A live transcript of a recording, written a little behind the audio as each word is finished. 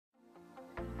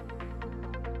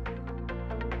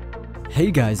Hey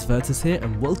guys, Virtus here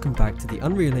and welcome back to the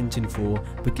Unreal Engine 4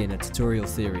 beginner tutorial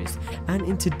series, and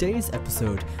in today's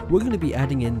episode we're going to be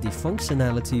adding in the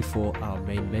functionality for our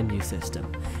main menu system.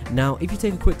 Now if you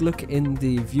take a quick look in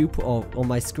the view on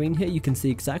my screen here, you can see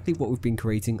exactly what we've been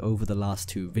creating over the last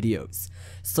two videos.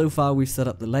 So far we've set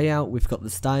up the layout, we've got the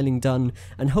styling done,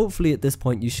 and hopefully at this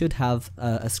point you should have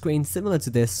a screen similar to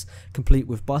this, complete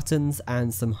with buttons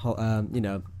and some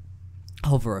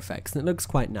hover effects, and it looks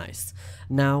quite nice.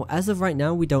 Now as of right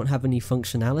now we don't have any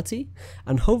functionality,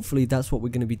 and hopefully that's what we're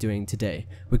going to be doing today.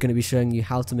 We're going to be showing you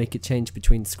how to make it change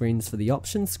between screens for the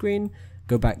options screen,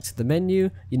 go back to the menu,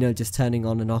 just turning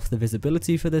on and off the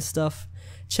visibility for this stuff,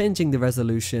 changing the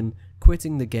resolution,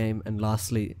 quitting the game, and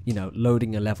lastly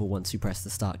loading a level once you press the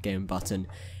start game button.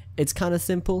 It's kind of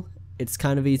simple. It's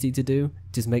kind of easy to do,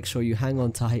 just make sure you hang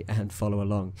on tight and follow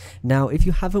along. Now if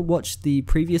you haven't watched the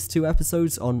previous two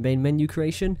episodes on main menu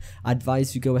creation, I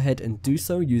advise you go ahead and do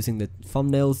so using the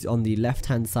thumbnails on the left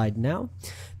hand side now.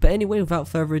 But anyway, without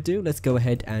further ado, let's go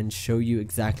ahead and show you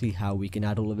exactly how we can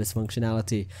add all of this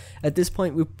functionality. At this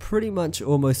point we're pretty much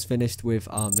almost finished with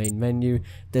our main menu.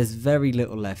 There's very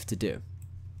little left to do.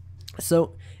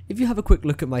 So if you have a quick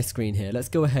look at my screen here, let's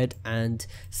go ahead and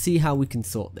see how we can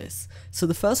sort this. So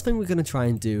the first thing we're going to try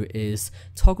and do is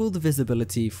toggle the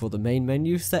visibility for the main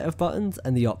menu set of buttons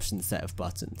and the options set of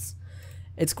buttons.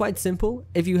 It's quite simple.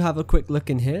 If you have a quick look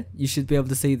in here, you should be able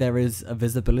to see there is a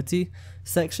visibility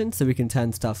section, so we can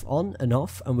turn stuff on and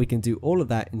off, and we can do all of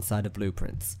that inside of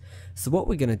Blueprints. So what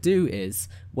we're going to do is,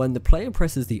 when the player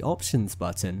presses the options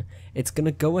button, it's going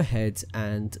to go ahead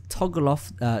and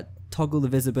toggle the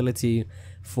visibility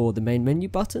for the main menu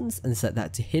buttons and set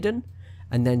that to hidden,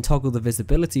 and then toggle the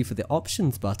visibility for the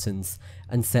options buttons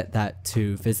and set that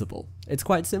to visible. It's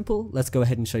quite simple. Let's go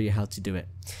ahead and show you how to do it.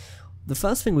 The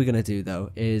first thing we're going to do though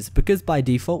is, because by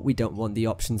default we don't want the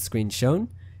options screen shown,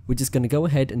 we're just going to go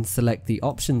ahead and select the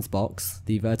options box,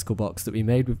 the vertical box that we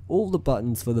made with all the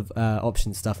buttons for the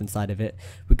options stuff inside of it.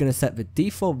 We're going to set the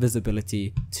default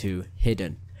visibility to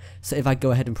hidden. So if I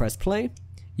go ahead and press play,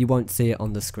 you won't see it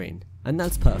on the screen, and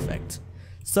that's perfect.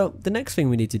 So the next thing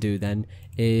we need to do then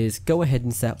is go ahead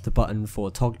and set up the button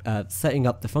for setting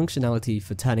up the functionality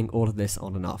for turning all of this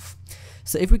on and off.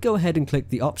 So if we go ahead and click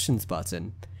the options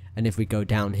button, and if we go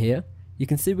down here, you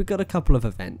can see we've got a couple of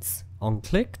events: on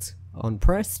clicked, on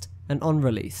pressed, and on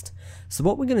released. So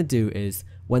what we're going to do is,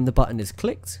 when the button is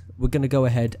clicked, we're going to go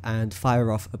ahead and fire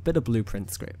off a bit of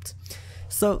Blueprint script.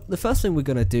 So the first thing we're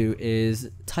going to do is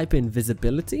type in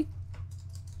visibility,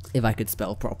 if I could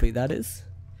spell properly that is.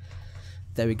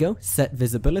 There we go, set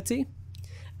visibility.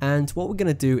 And what we're going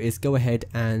to do is go ahead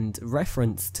and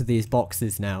reference to these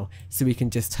boxes now, so we can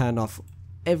just turn off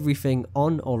everything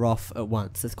on or off at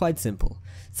once. It's quite simple.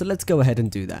 So let's go ahead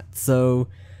and do that. So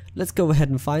let's go ahead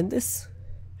and find this,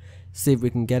 see if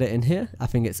we can get it in here. I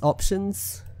think it's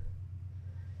options.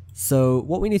 So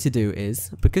what we need to do is,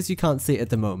 because you can't see it at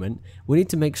the moment, we need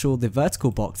to make sure the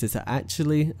vertical boxes are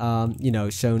actually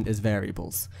shown as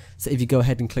variables. So if you go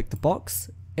ahead and click the box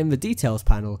in the details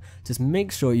panel, just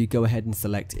make sure you go ahead and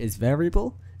select is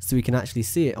variable, so we can actually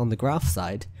see it on the graph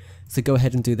side. So go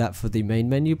ahead and do that for the main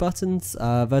menu buttons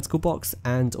vertical box,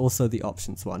 and also the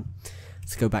options one.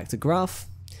 So go back to graph,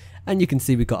 and you can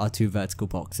see we've got our two vertical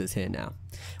boxes here now.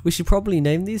 We should probably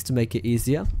name these to make it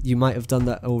easier. You might have done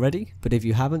that already, but if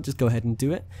you haven't, just go ahead and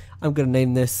do it. I'm going to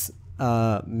name this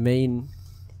main.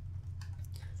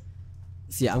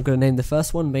 So yeah, I'm going to name the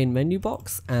first one main menu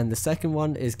box, and the second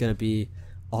one is going to be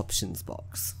options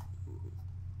box.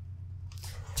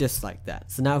 Just like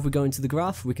that. So now if we go into the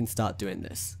graph, we can start doing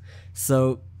this.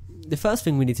 So the first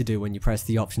thing we need to do when you press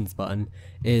the options button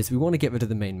is we want to get rid of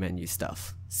the main menu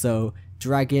stuff. So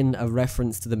drag in a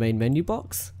reference to the main menu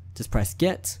box, just press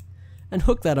get, and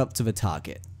hook that up to the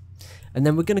target. And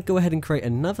then we're going to go ahead and create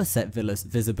another set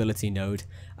visibility node,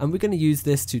 and we're going to use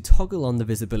this to toggle on the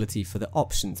visibility for the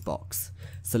options box.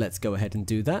 So let's go ahead and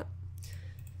do that.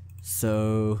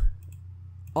 So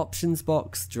options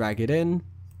box, drag it in,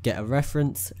 get a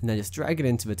reference, and then just drag it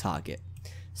into the target.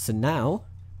 So now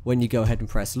when you go ahead and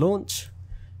press launch,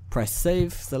 press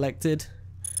save selected,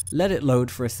 let it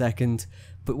load for a second,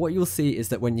 but what you'll see is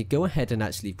that when you go ahead and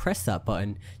actually press that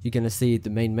button, you're going to see the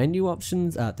main menu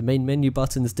options, the main menu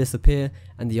buttons disappear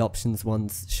and the options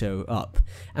ones show up.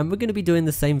 And we're going to be doing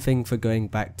the same thing for going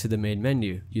back to the main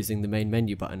menu using the main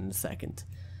menu button in a second.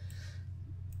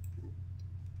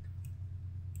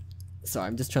 Sorry,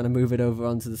 I'm just trying to move it over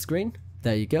onto the screen.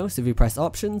 There you go. So if you press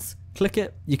options, click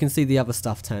it, you can see the other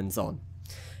stuff turns on.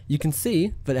 You can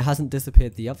see that it hasn't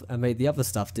disappeared made the other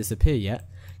stuff disappear yet.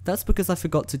 That's because I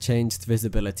forgot to change the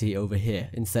visibility over here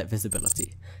in set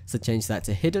visibility. So change that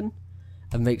to hidden,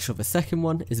 and make sure the second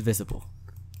one is visible.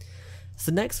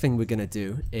 So next thing we're going to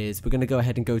do is we're going to go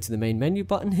ahead and go to the main menu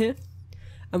button here,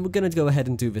 and we're going to go ahead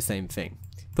and do the same thing,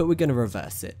 but we're going to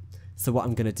reverse it. So what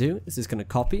I'm going to do is just going to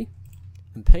copy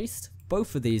and paste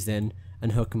both of these in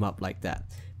and hook them up like that.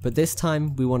 But this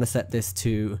time we want to set this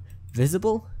to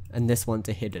visible and this one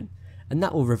to hidden, and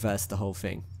that will reverse the whole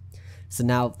thing. So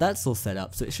now that's all set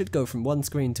up, so it should go from one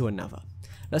screen to another.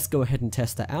 Let's go ahead and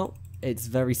test that out. It's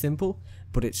very simple,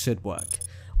 but it should work.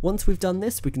 Once we've done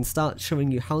this, we can start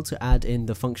showing you how to add in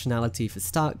the functionality for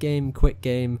start game, quit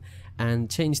game, and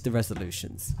change the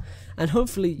resolutions. And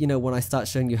hopefully, you know, when I start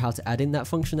showing you how to add in that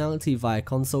functionality via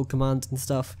console command and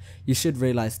stuff, you should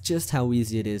realize just how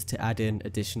easy it is to add in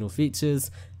additional features,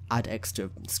 add extra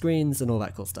screens and all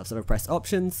that cool stuff. So if I press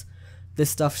options, this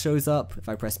stuff shows up. If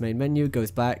I press main menu, it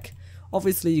goes back.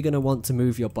 Obviously you're going to want to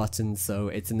move your buttons so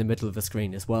it's in the middle of the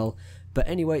screen as well. But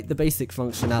anyway, the basic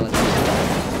functionality.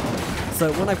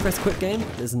 So when I press quit game,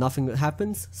 there's nothing that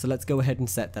happens, so let's go ahead and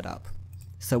set that up.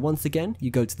 So once again,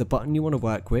 you go to the button you want to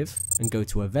work with and go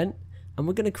to event, and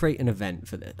we're going to create an event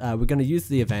for this. We're going to use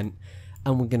the event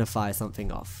and we're going to fire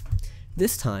something off.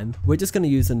 This time, we're just going to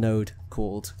use a node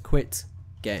called quit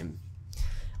game.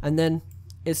 And then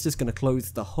it's just going to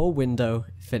close the whole window,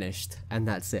 finished, and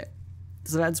that's it.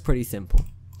 So that's pretty simple.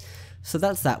 So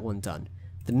that's that one done.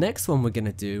 The next one we're going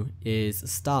to do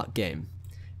is start game.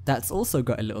 That's also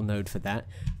got a little node for that.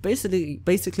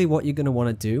 Basically what you're going to want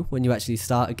to do when you actually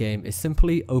start a game is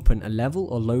simply open a level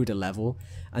or load a level,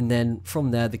 and then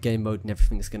from there the game mode and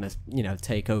everything is going to, you know,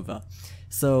 take over.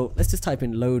 So let's just type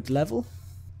in load level,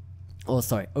 or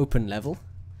sorry, open level,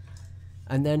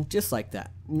 and then just like that.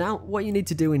 Now what you need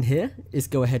to do in here is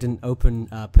go ahead and open,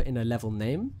 put in a level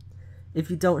name.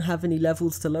 If you don't have any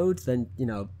levels to load, then, you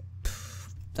know,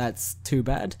 that's too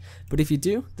bad. But if you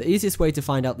do, the easiest way to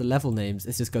find out the level names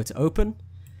is just go to open,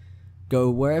 go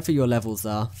wherever your levels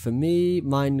are. For me,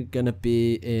 mine gonna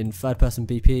be in third person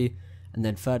BP and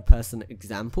then third person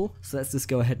example. So let's just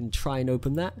go ahead and try and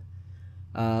open that.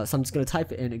 So I'm just gonna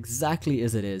type it in exactly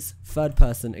as it is, third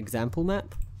person example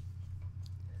map.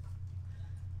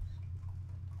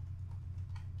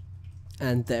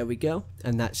 And there we go,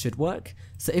 and that should work.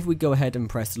 So if we go ahead and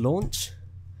press launch,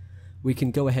 we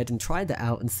can go ahead and try that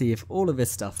out and see if all of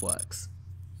this stuff works.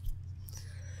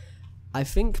 I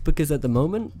think because at the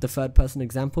moment the third person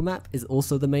example map is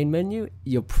also the main menu,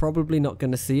 you're probably not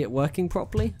going to see it working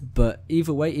properly, but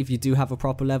either way, if you do have a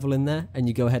proper level in there and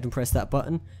you go ahead and press that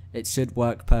button, it should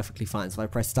work perfectly fine. So if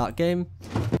I press start game,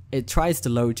 it tries to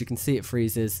load, you can see it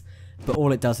freezes, but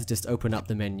all it does is just open up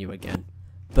the menu again.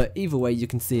 But either way, you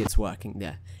can see it's working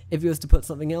there. If you was to put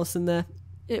something else in there,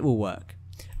 it will work.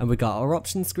 And we got our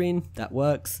option screen, that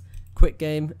works. Quit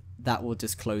game, that will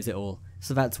just close it all.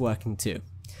 So that's working too.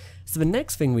 So the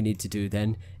next thing we need to do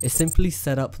then is simply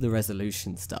set up the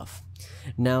resolution stuff.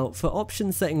 Now for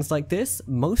option settings like this,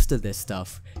 most of this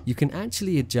stuff you can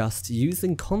actually adjust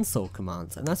using console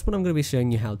commands, and that's what I'm going to be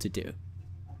showing you how to do.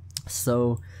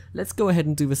 So let's go ahead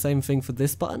and do the same thing for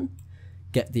this button.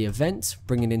 Get the event,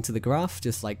 bring it into the graph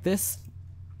just like this.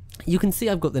 You can see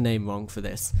I've got the name wrong for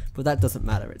this, but that doesn't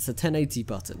matter, it's a 1080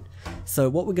 button. So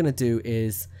what we're going to do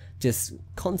is just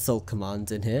console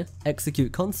command in here,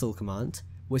 execute console command,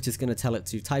 which is going to tell it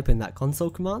to type in that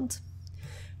console command.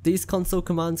 These console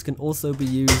commands can also be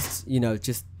used, you know,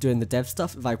 just doing the dev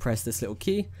stuff. If I press this little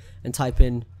key and type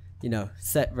in, you know,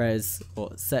 set res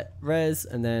or set res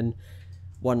and then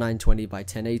 1920 by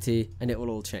 1080, and it will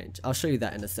all change. I'll show you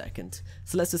that in a second.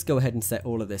 So let's just go ahead and set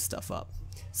all of this stuff up.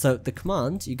 So the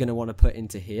command you're going to want to put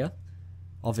into here,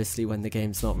 obviously when the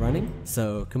game's not running.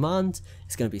 So command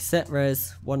is going to be set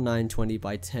res 1920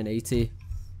 by 1080,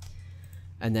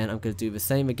 and then I'm going to do the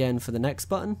same again for the next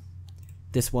button.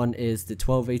 This one is the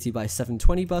 1280 by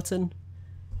 720 button.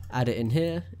 Add it in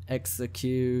here,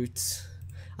 execute.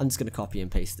 I'm just going to copy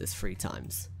and paste this 3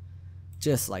 times.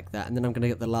 Just like that, and then I'm going to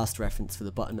get the last reference for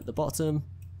the button at the bottom.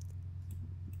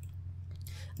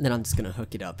 And then I'm just going to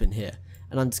hook it up in here.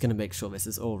 And I'm just going to make sure this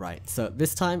is all right. So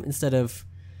this time, instead of,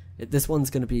 this one's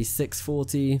going to be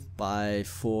 640 by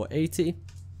 480.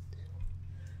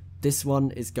 This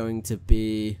one is going to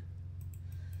be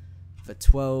the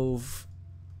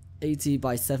 1280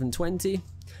 by 720.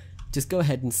 Just go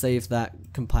ahead and save that,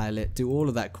 compile it, do all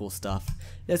of that cool stuff.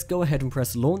 Let's go ahead and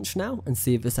press launch now and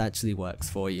see if this actually works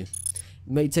for you. It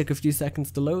may take a few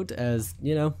seconds to load, as,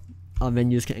 you know, our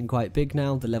menu's getting quite big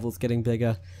now, the level's getting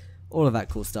bigger. All of that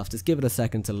cool stuff. Just give it a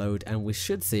second to load and we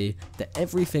should see that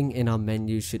everything in our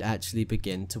menu should actually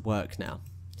begin to work now.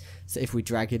 So if we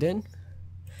drag it in,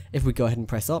 if we go ahead and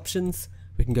press options,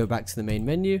 we can go back to the main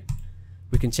menu,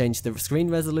 we can change the screen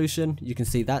resolution, you can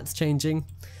see that's changing.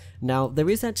 Now, there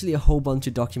is actually a whole bunch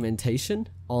of documentation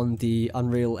on the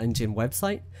Unreal Engine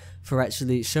website for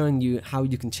actually showing you how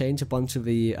you can change a bunch of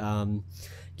the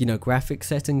graphic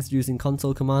settings using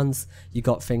console commands. You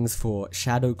got things for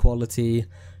shadow quality,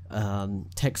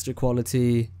 texture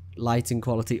quality, lighting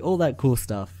quality, all that cool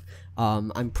stuff.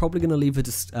 I'm probably going to leave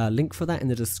a link for that in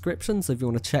the description, so if you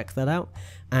want to check that out.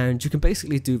 And you can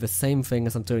basically do the same thing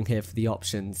as I'm doing here for the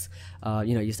options.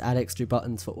 You just add extra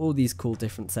buttons for all these cool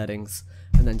different settings,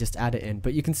 and then just add it in.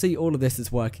 But you can see all of this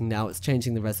is working now. It's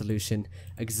changing the resolution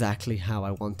exactly how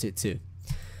I want it to.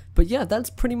 But yeah, that's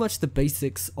pretty much the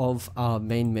basics of our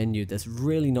main menu. There's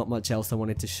really not much else I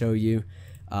wanted to show you.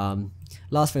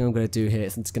 Last thing I'm going to do here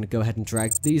is I'm just going to go ahead and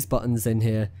drag these buttons in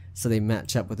here so they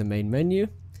match up with the main menu.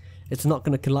 It's not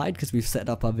going to collide because we've set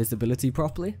up our visibility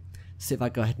properly. So if I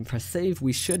go ahead and press save,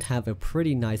 we should have a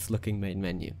pretty nice looking main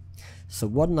menu. So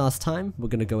one last time, we're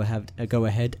going to go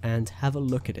ahead and have a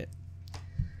look at it.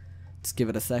 Just give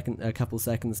it a couple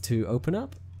seconds to open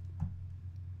up.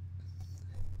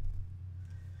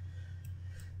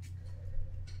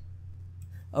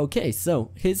 Okay,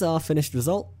 so here's our finished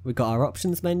result. We've got our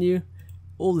options menu.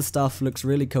 All the stuff looks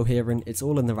really coherent, it's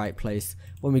all in the right place.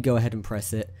 When we go ahead and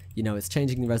press it, it's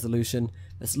changing the resolution.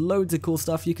 There's loads of cool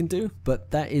stuff you can do,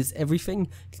 but that is everything.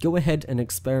 Go ahead and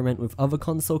experiment with other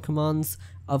console commands,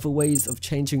 other ways of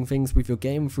changing things with your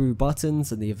game through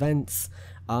buttons and the events.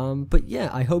 But yeah,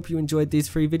 I hope you enjoyed these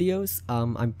 3 videos.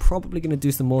 I'm probably going to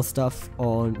do some more stuff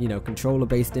on, controller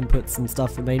based inputs and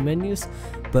stuff for main menus.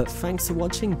 But thanks for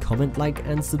watching, comment, like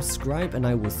and subscribe, and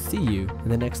I will see you in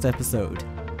the next episode.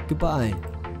 Goodbye.